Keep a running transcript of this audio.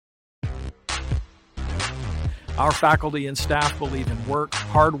Our faculty and staff believe in work,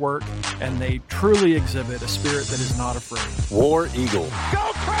 hard work, and they truly exhibit a spirit that is not afraid. War Eagle.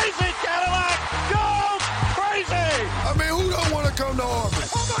 Go crazy, Cadillac! Go crazy! I mean, who don't want to come to Auburn?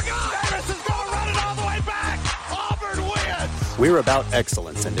 Oh my God! Davis is going to run it all the way back! Auburn wins! We're about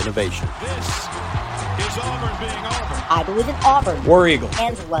excellence and innovation. This is Auburn being Auburn. I believe in Auburn. War Eagle.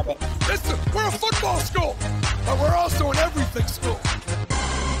 Fans love it. Listen, we're a football school, but we're also an everything school.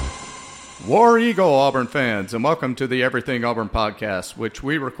 War Eagle, Auburn fans, and welcome to the Everything Auburn podcast, which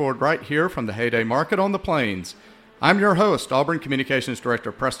we record right here from the Heyday Market on the Plains. I'm your host, Auburn Communications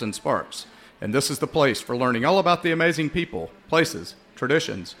Director Preston Sparks, and this is the place for learning all about the amazing people, places,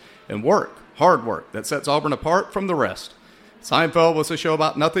 traditions, and hard work that sets Auburn apart from the rest. Seinfeld was a show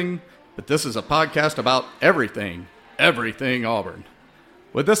about nothing, but this is a podcast about everything Auburn.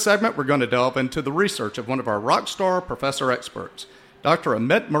 With this segment, we're going to delve into the research of one of our rockstar professor experts, Dr.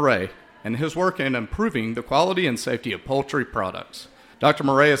 Amit Morey, and his work in improving the quality and safety of poultry products. Dr.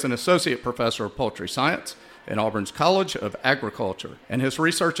 Morey is an associate professor of poultry science in Auburn's College of Agriculture, and his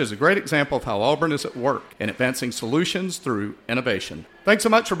research is a great example of how Auburn is at work in advancing solutions through innovation. Thanks so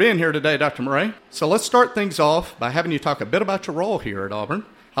much for being here today, Dr. Morey. So let's start things off by having you talk a bit about your role here at Auburn,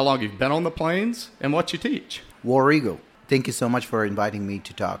 how long you've been on the Plains, and what you teach. War Eagle, thank you so much for inviting me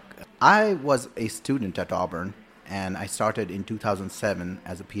to talk. I was a student at Auburn, and I started in 2007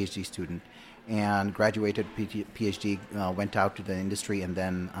 as a PhD student and graduated PhD, went out to the industry, and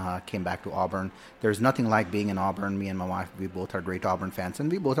then came back to Auburn. There's nothing like being in Auburn. Me and my wife, we both are great Auburn fans,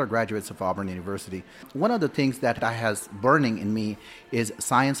 and we both are graduates of Auburn University. One of the things that I has burning in me is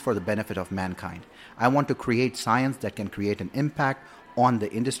science for the benefit of mankind. I want to create science that can create an impact on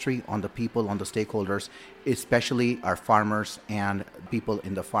the industry, on the people, on the stakeholders, especially our farmers and people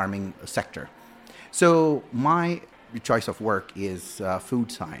in the farming sector. So my choice of work is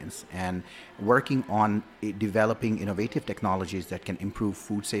food science and working on developing innovative technologies that can improve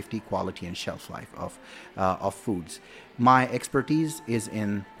food safety, quality, and shelf life of foods. My expertise is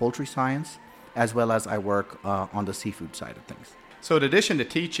in poultry science, as well as I work on the seafood side of things. So in addition to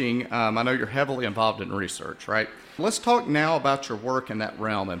teaching, I know you're heavily involved in research, right? Let's talk now about your work in that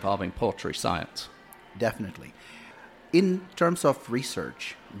realm involving poultry science. Definitely. In terms of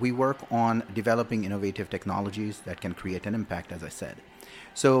research, we work on developing innovative technologies that can create an impact, as I said.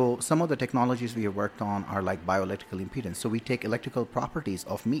 So some of the technologies we have worked on are like bioelectrical impedance. So we take electrical properties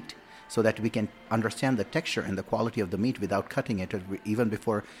of meat so that we can understand the texture and the quality of the meat without cutting it, even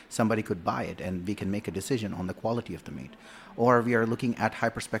before somebody could buy it, and we can make a decision on the quality of the meat. Or we are looking at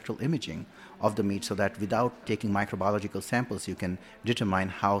hyperspectral imaging of the meat so that without taking microbiological samples, you can determine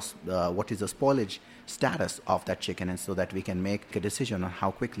what is the spoilage status of that chicken, and so that we can make a decision on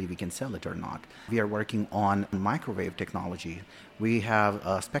how quickly we can sell it or not. We are working on microwave technology. We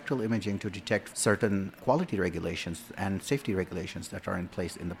have spectral imaging to detect certain quality regulations and safety regulations that are in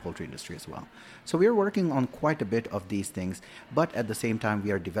place in the poultry industry as well. So we are working on quite a bit of these things, but at the same time,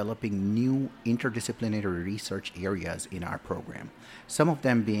 we are developing new interdisciplinary research areas in our program. Some of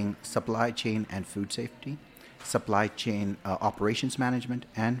them being supply chain and food safety, supply chain operations management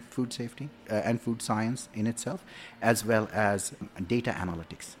and food safety and food science in itself, as well as data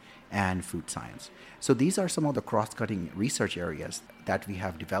analytics and food science. So these are some of the cross-cutting research areas that we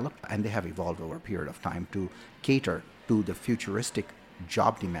have developed, and they have evolved over a period of time to cater to the futuristic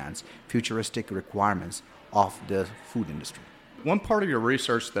job demands, futuristic requirements of the food industry. One part of your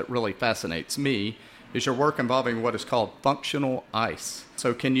research that really fascinates me is your work involving what is called functional ice.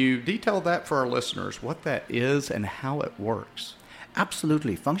 So can you detail that for our listeners, what that is and how it works?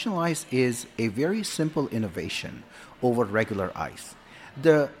 Absolutely. Functional ice is a very simple innovation over regular ice.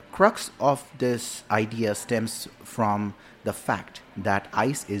 The crux of this idea stems from the fact that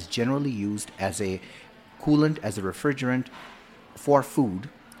ice is generally used as a coolant, as a refrigerant for food,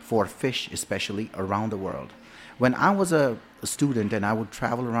 for fish especially, around the world. When I was a student and I would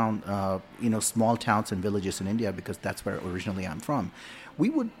travel around, small towns and villages in India, because that's where originally I'm from, we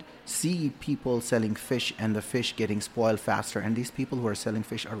would see people selling fish and the fish getting spoiled faster. And these people who are selling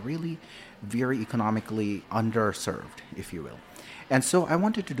fish are really very economically underserved, if you will. And so I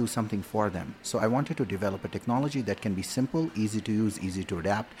wanted to do something for them. So I wanted to develop a technology that can be simple, easy to use, easy to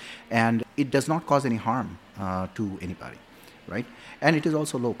adapt, and it does not cause any harm to anybody, right? And it is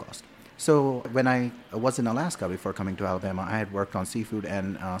also low cost. So when I was in Alaska before coming to Alabama, I had worked on seafood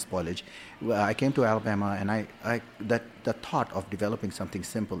and spoilage. I came to Alabama, and the thought of developing something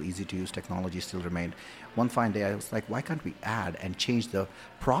simple, easy to use technology still remained. One fine day, I was like, why can't we add and change the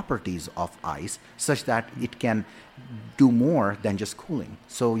properties of ice such that it can do more than just cooling?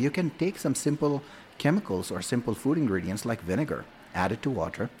 So you can take some simple chemicals or simple food ingredients like vinegar, add it to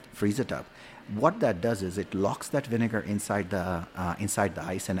water, freeze it up. What that does is it locks that vinegar inside the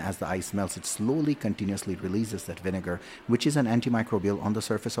ice, and as the ice melts, it slowly, continuously releases that vinegar, which is an antimicrobial on the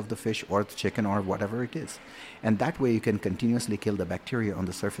surface of the fish or the chicken or whatever it is. And that way you can continuously kill the bacteria on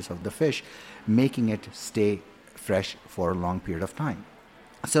the surface of the fish, making it stay fresh for a long period of time.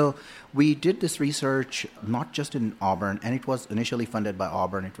 So we did this research not just in Auburn, and it was initially funded by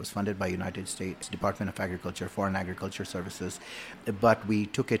Auburn. It was funded by United States Department of Agriculture, Foreign Agriculture Services, but we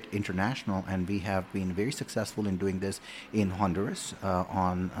took it international, and we have been very successful in doing this in Honduras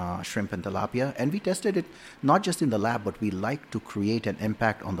on shrimp and tilapia. And we tested it not just in the lab, but we like to create an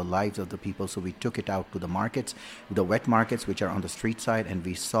impact on the lives of the people. So we took it out to the markets, the wet markets, which are on the street side, and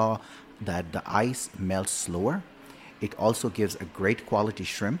we saw that the ice melts slower. It also gives a great quality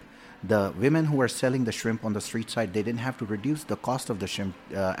shrimp. The women who were selling the shrimp on the street side, they didn't have to reduce the cost of the shrimp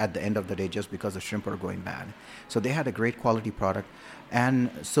at the end of the day just because the shrimp were going bad. So they had a great quality product. And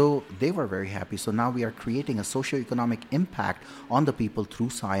so they were very happy. So now we are creating a socioeconomic impact on the people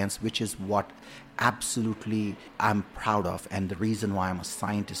through science, which is what absolutely I'm proud of, and the reason why I'm a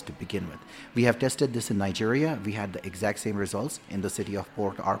scientist to begin with. We have tested this in Nigeria. We had the exact same results in the city of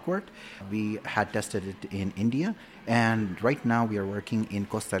Port Harcourt. We had tested it in India, and right now we are working in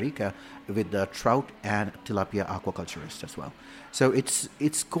Costa Rica with the trout and tilapia aquaculturists as well. So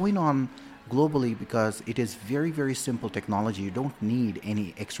it's going on globally because it is very, very simple technology. You don't need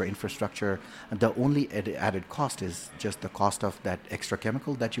any extra infrastructure. The only added cost is just the cost of that extra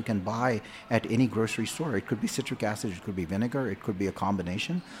chemical that you can buy at any grocery store. It could be citric acid, it could be vinegar, it could be a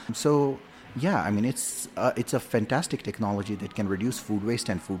combination. So yeah, I mean, it's a fantastic technology that can reduce food waste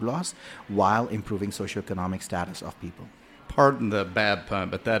and food loss while improving socioeconomic status of people. Pardon the bad pun,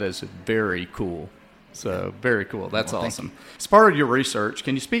 but that is very cool. So very cool. That's awesome. As part of your research,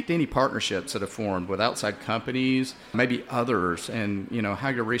 can you speak to any partnerships that have formed with outside companies, maybe others, and how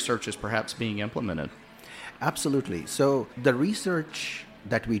your research is perhaps being implemented? Absolutely. So the research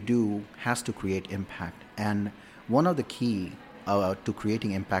that we do has to create impact, and one of the key to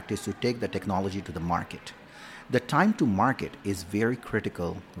creating impact is to take the technology to the market. The time to market is very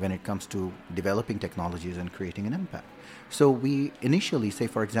critical when it comes to developing technologies and creating an impact. So we initially, say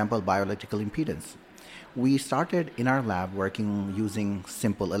for example, bioelectrical impedance. We started in our lab working using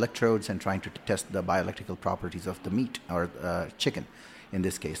simple electrodes and trying to test the bioelectrical properties of the meat or chicken in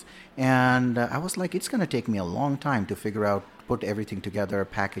this case. And I was like, it's going to take me a long time to figure out, put everything together,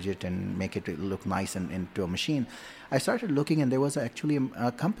 package it, and make it look nice and into a machine. I started looking, and there was actually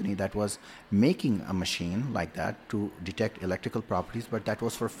a company that was making a machine like that to detect electrical properties, but that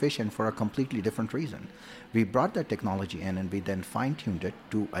was for fish and for a completely different reason. We brought that technology in, and we then fine-tuned it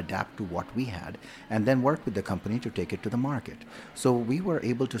to adapt to what we had, and then worked with the company to take it to the market. So we were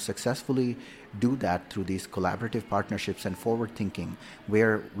able to successfully do that through these collaborative partnerships and forward thinking,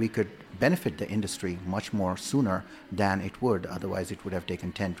 where we could benefit the industry much more sooner than it would. Otherwise, it would have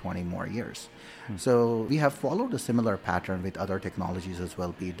taken 10, 20 more years. So we have followed a similar pattern with other technologies as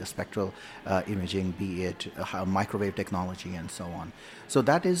well, be it the spectral imaging, be it microwave technology, and so on. So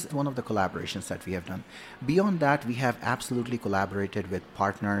that is one of the collaborations that we have done. Beyond that, we have absolutely collaborated with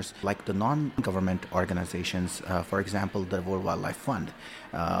partners like the non-government organizations, for example, the World Wildlife Fund,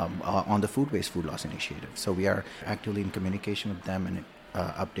 on the food waste, food loss initiative. So we are actively in communication with them and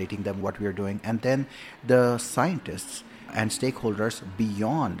updating them what we are doing. And then the scientists and stakeholders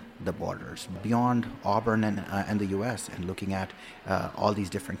beyond the borders, beyond Auburn and the U.S., and looking at all these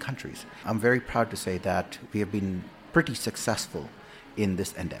different countries. I'm very proud to say that we have been pretty successful in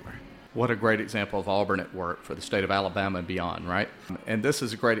this endeavor. What a great example of Auburn at work for the state of Alabama and beyond, right? And this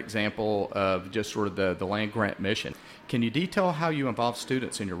is a great example of just sort of the land grant mission. Can you detail how you involve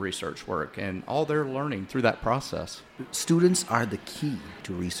students in your research work and all they're learning through that process? Students are the key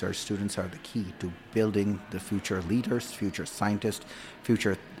to research. Students are the key to building the future leaders, future scientists,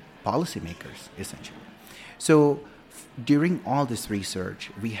 future policymakers, essentially. So during all this research,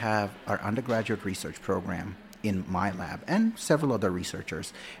 we have our undergraduate research program in my lab and several other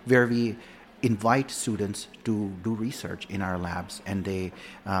researchers where we invite students to do research in our labs, and they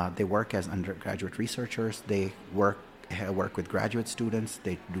work as undergraduate researchers. They work with graduate students.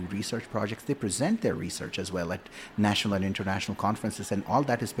 They do research projects. They present their research as well at national and international conferences, and all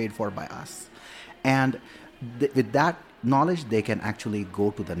that is paid for by us. And with that knowledge, they can actually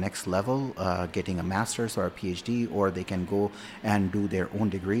go to the next level, getting a master's or a PhD, or they can go and do their own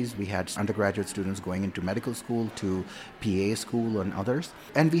degrees. We had undergraduate students going into medical school, to PA school, and others.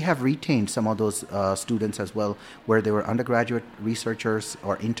 And we have retained some of those students as well, where they were undergraduate researchers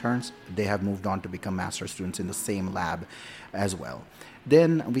or interns. They have moved on to become master's students in the same lab as well.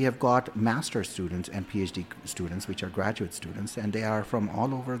 Then we have got master's students and PhD students, which are graduate students, and they are from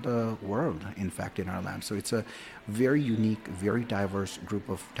all over the world, in fact, in our lab. So it's a very unique, very diverse group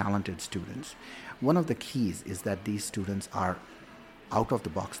of talented students. One of the keys is that these students are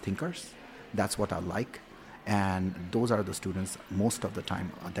out-of-the-box thinkers. That's what I like. And those are the students most of the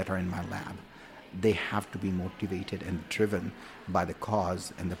time that are in my lab. They have to be motivated and driven by the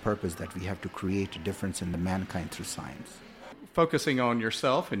cause and the purpose that we have to create a difference in the mankind through science. Focusing on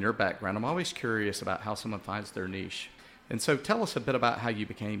yourself and your background, I'm always curious about how someone finds their niche. And so tell us a bit about how you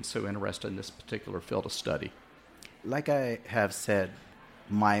became so interested in this particular field of study. Like I have said,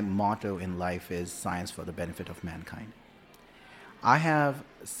 my motto in life is science for the benefit of mankind. I have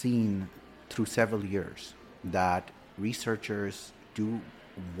seen through several years that researchers do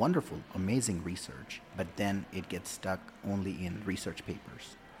wonderful, amazing research, but then it gets stuck only in research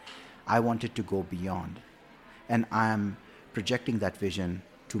papers. I wanted to go beyond, and I'm projecting that vision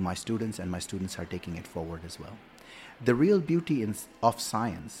to my students, and my students are taking it forward as well. The real beauty of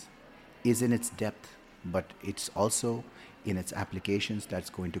science is in its depth, but it's also in its applications that's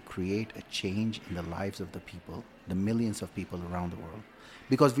going to create a change in the lives of the people, the millions of people around the world.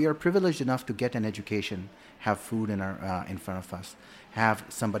 Because we are privileged enough to get an education, have food in front of us, have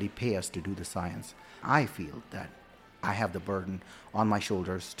somebody pay us to do the science. I feel that I have the burden on my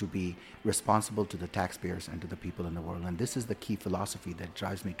shoulders to be responsible to the taxpayers and to the people in the world. And this is the key philosophy that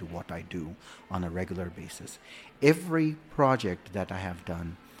drives me to what I do on a regular basis. Every project that I have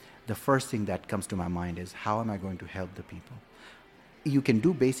done, the first thing that comes to my mind is, how am I going to help the people? You can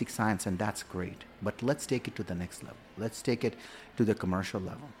do basic science, and that's great, but let's take it to the next level. Let's take it to the commercial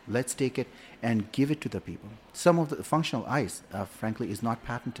level. Let's take it and give it to the people. Some of the functional ice, frankly, is not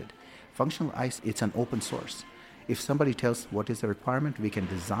patented. Functional ice, it's an open source. If somebody tells what is the requirement, we can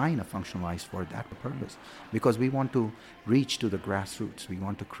design a functional ice for that purpose, because we want to reach to the grassroots. We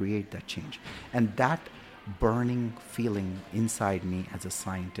want to create that change. And that burning feeling inside me as a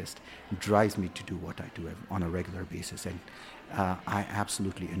scientist drives me to do what I do on a regular basis. And I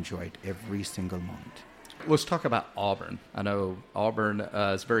absolutely enjoy it every single moment. Let's talk about Auburn. I know Auburn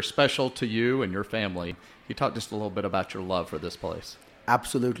is very special to you and your family. Can you talk just a little bit about your love for this place?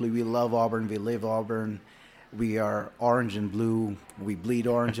 Absolutely. We love Auburn. We live Auburn. We are orange and blue. We bleed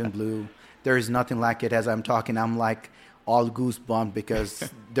orange and blue. There is nothing like it. As I'm talking, I'm like all goosebumped because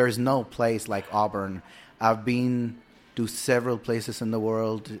there's no place like Auburn. I've been to several places in the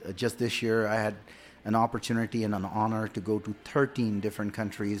world. Just this year, I had an opportunity and an honor to go to 13 different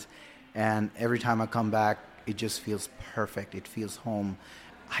countries. And every time I come back, it just feels perfect. It feels home.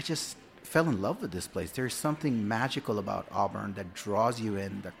 I just fell in love with this place. There's something magical about Auburn that draws you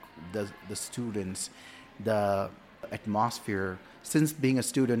in, the students, the atmosphere. Since being a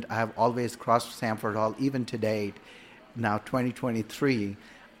student, I have always crossed Sanford Hall. Even today, now 2023,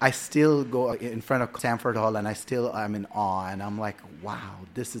 I still go in front of Sanford Hall and I'm in awe. And I'm like, wow,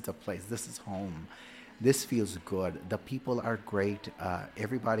 this is a place. This is home. This feels good. The people are great.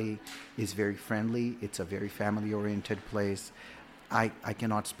 Everybody is very friendly. It's a very family-oriented place. I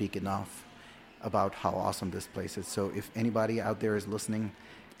cannot speak enough about how awesome this place is. So if anybody out there is listening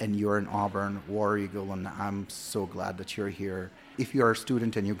and you're in Auburn, War Eagle, and I'm so glad that you're here. If you're a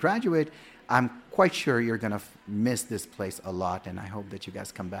student and you graduate, I'm quite sure you're going to miss this place a lot, and I hope that you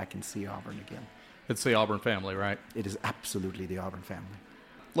guys come back and see Auburn again. It's the Auburn family, right? It is absolutely the Auburn family.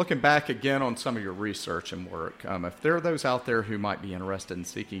 Looking back again on some of your research and work, if there are those out there who might be interested in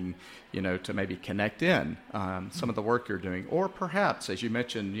seeking, to maybe connect in some of the work you're doing, or perhaps, as you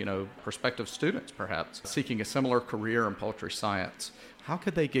mentioned, prospective students perhaps seeking a similar career in poultry science, how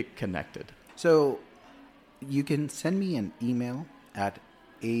could they get connected? So you can send me an email at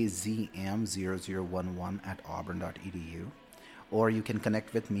azm0011@auburn.edu, or you can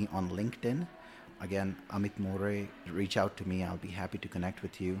connect with me on LinkedIn. Again, Amit Morey, reach out to me. I'll be happy to connect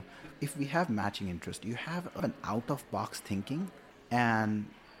with you. If we have matching interest, you have an out-of-box thinking, and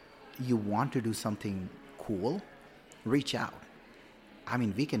you want to do something cool, reach out. I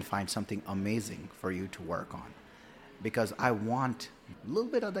mean, we can find something amazing for you to work on, because I want a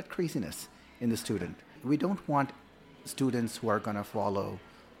little bit of that craziness in the student. We don't want students who are going to follow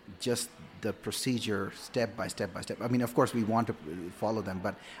just the procedure step by step by step. I mean, of course, we want to follow them,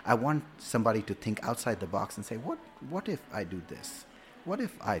 but I want somebody to think outside the box and say, what if I do this? What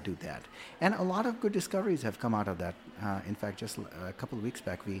if I do that? And a lot of good discoveries have come out of that. In fact, just a couple of weeks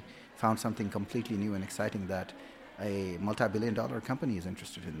back, we found something completely new and exciting that a multi-billion-dollar company is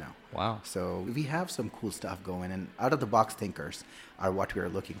interested in now. Wow. So we have some cool stuff going, and out-of-the-box thinkers are what we are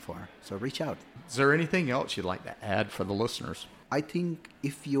looking for. So reach out. Is there anything else you'd like to add for the listeners? I think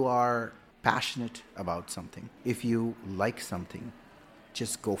if you are passionate about something, if you like something,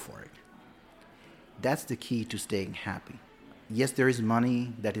 just go for it. That's the key to staying happy. Yes, there is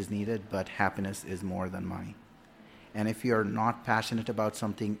money that is needed, but happiness is more than money. And if you're not passionate about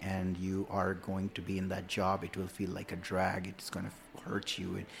something and you are going to be in that job, it will feel like a drag. It's going to hurt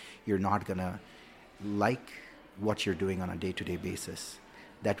you. You're not going to like what you're doing on a day-to-day basis.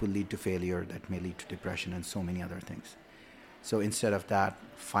 That will lead to failure. That may lead to depression and so many other things. So instead of that,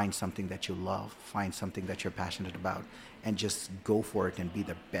 find something that you love, find something that you're passionate about, and just go for it and be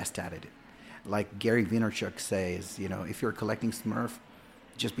the best at it. Like Gary Vaynerchuk says, if you're collecting Smurf,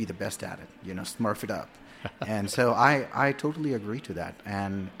 just be the best at it, Smurf it up. And so I totally agree to that.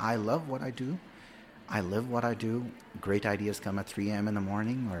 And I love what I do. I live what I do. Great ideas come at 3 a.m. in the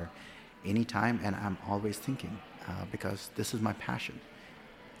morning or any time, and I'm always thinking because this is my passion.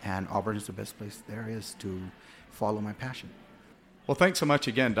 And Auburn is the best place there is to follow my passion. Well, thanks so much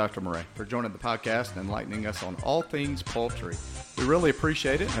again, Dr. Morey, for joining the podcast and enlightening us on all things poultry. We really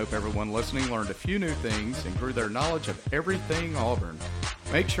appreciate it and hope everyone listening learned a few new things and grew their knowledge of everything Auburn.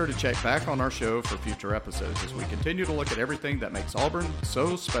 Make sure to check back on our show for future episodes as we continue to look at everything that makes Auburn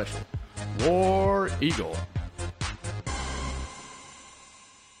so special. War Eagle.